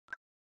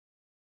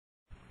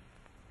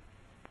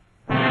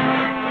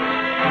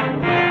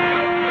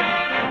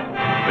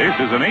This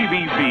is an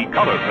ABC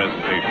color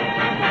presentation.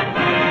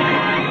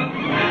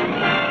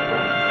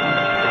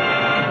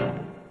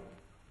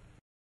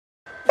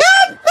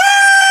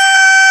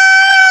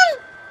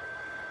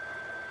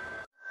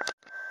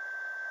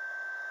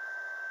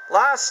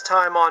 Last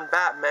time on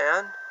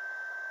Batman,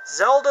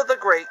 Zelda the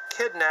Great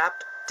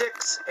kidnapped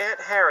Dick's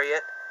Aunt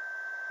Harriet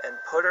and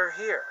put her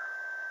here.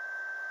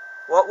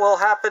 What will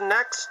happen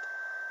next?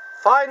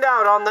 Find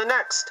out on the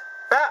next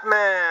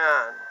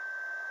Batman!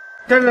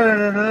 Batman!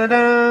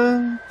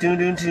 Batman!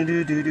 Batman!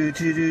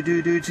 Batman!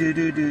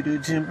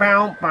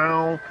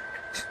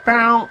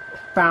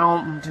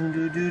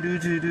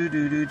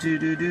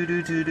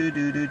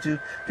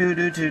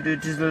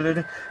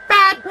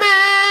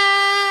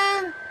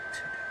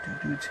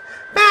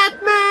 Batman!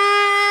 Batman!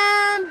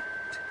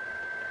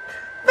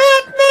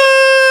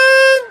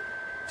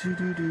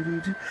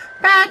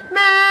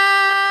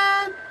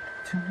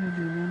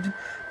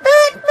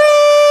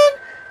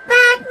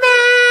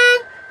 Batman!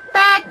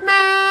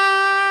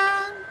 Batman!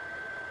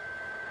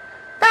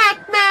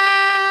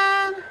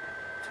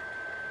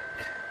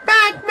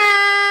 Batman! Batman!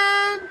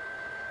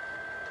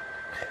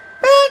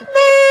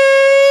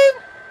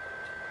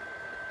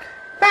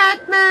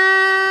 Batman!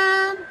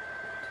 Batman!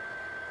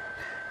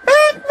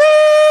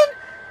 Batman!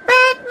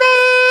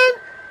 Batman!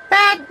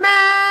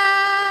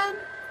 Batman!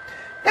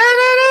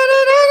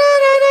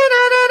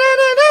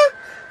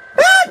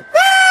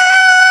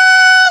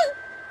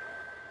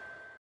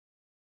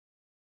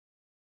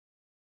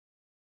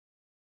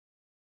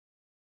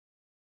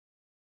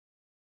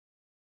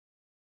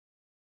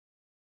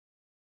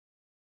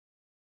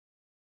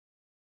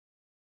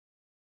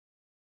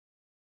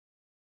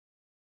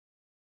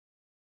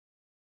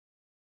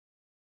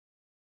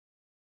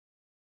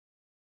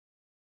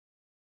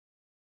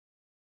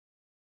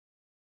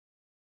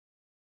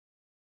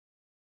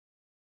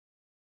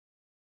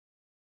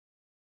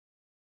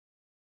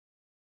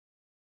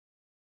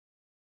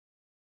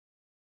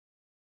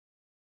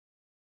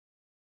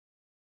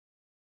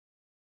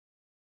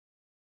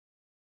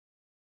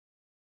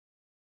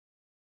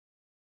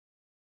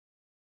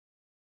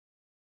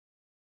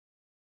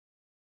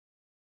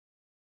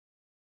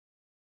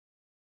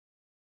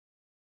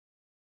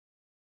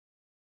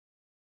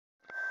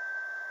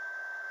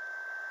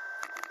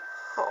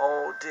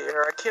 Oh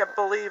dear, I can't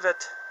believe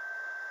it.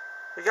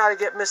 We gotta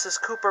get Mrs.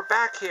 Cooper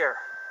back here.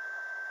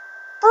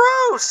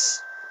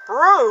 Bruce!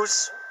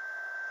 Bruce!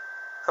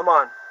 Come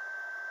on.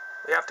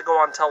 We have to go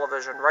on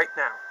television right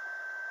now.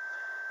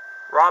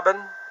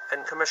 Robin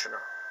and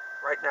Commissioner,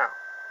 right now.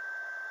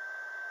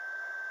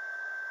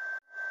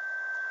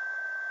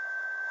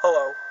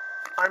 Hello,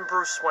 I'm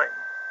Bruce Wayne.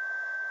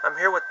 I'm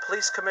here with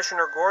Police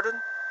Commissioner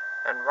Gordon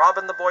and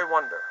Robin the Boy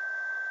Wonder.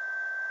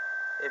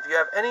 If you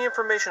have any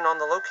information on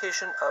the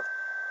location of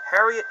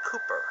Harriet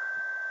Cooper,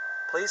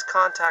 please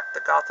contact the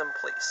Gotham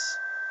Police.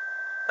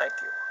 Thank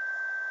you.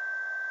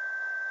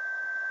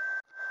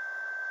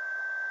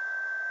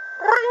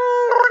 Ring,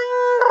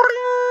 ring,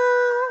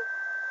 ring.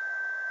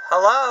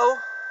 Hello?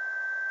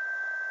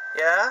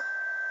 Yeah?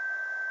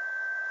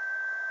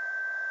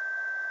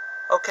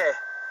 Okay,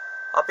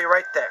 I'll be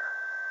right there.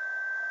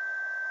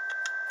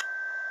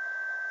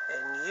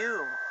 And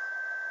you,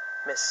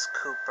 Miss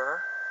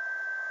Cooper,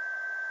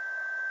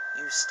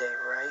 you stay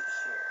right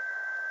here.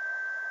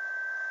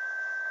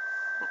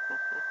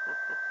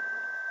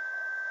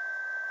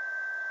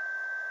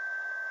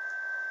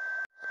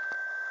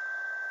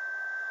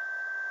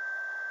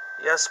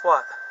 Yes,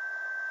 what?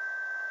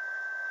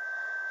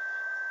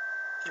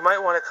 You might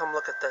want to come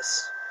look at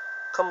this.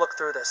 Come look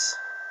through this.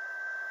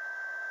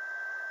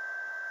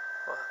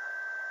 What?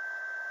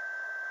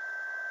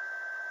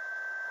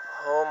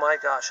 Oh my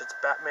gosh, it's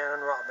Batman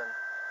and Robin.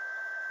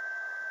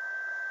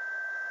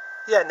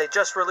 Yeah, and they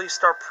just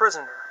released our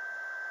prisoner.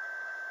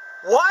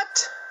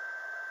 What?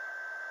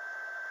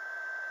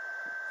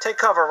 Take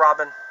cover,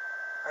 Robin.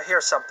 I hear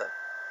something.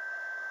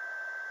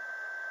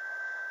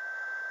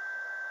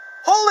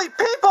 Holy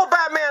people,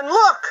 Batman,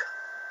 look!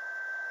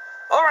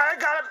 Alright, I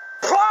got it.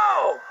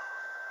 Whoa!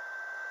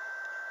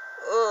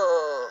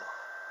 Ugh.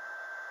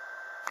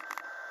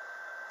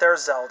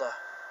 There's Zelda.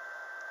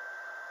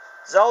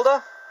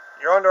 Zelda,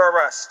 you're under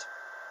arrest.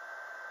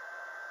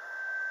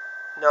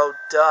 No,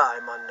 duh,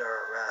 I'm under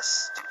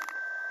arrest.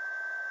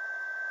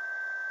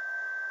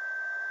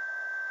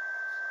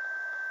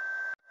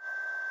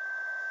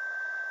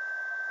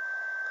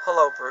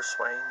 Hello, Bruce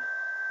Wayne.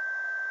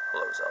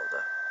 Hello,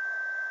 Zelda.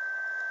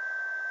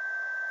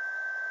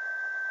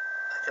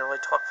 I can only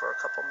talk for a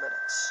couple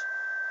minutes.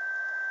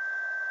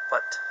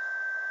 But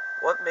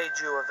what made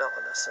you a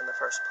villainess in the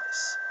first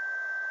place?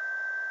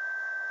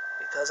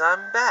 Because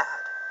I'm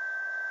bad.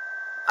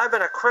 I've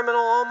been a criminal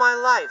all my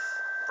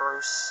life,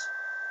 Bruce.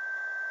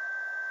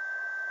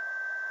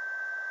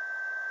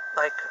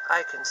 Like,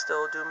 I can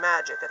still do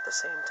magic at the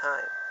same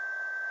time.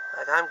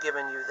 Like, I'm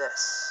giving you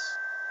this.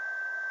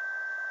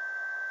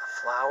 A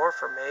flower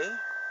for me?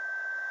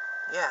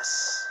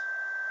 Yes.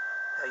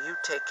 Now you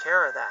take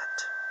care of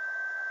that.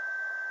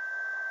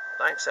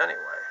 Thanks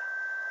anyway.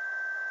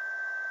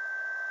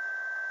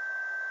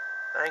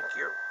 Thank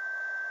you.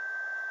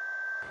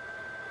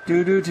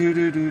 Do do do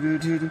do do do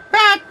do do.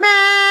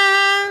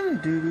 Batman.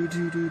 Do do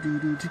do do do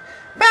do do.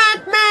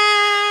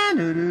 Batman.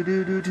 Do do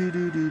do do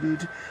do do do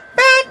do.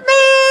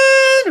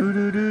 Batman. Do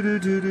do do do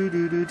do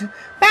do do do.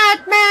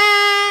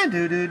 Batman.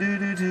 Do do do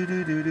do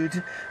do do do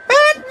do.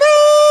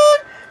 Batman.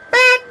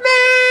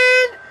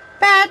 Batman.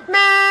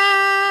 Batman.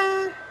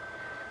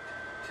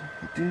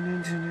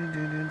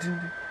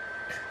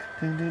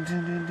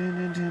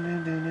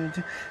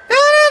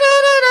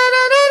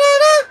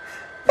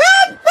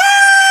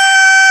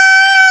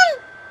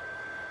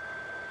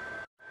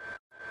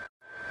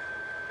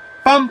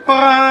 Bum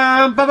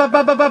bum bum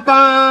bum bum bum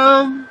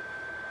bum.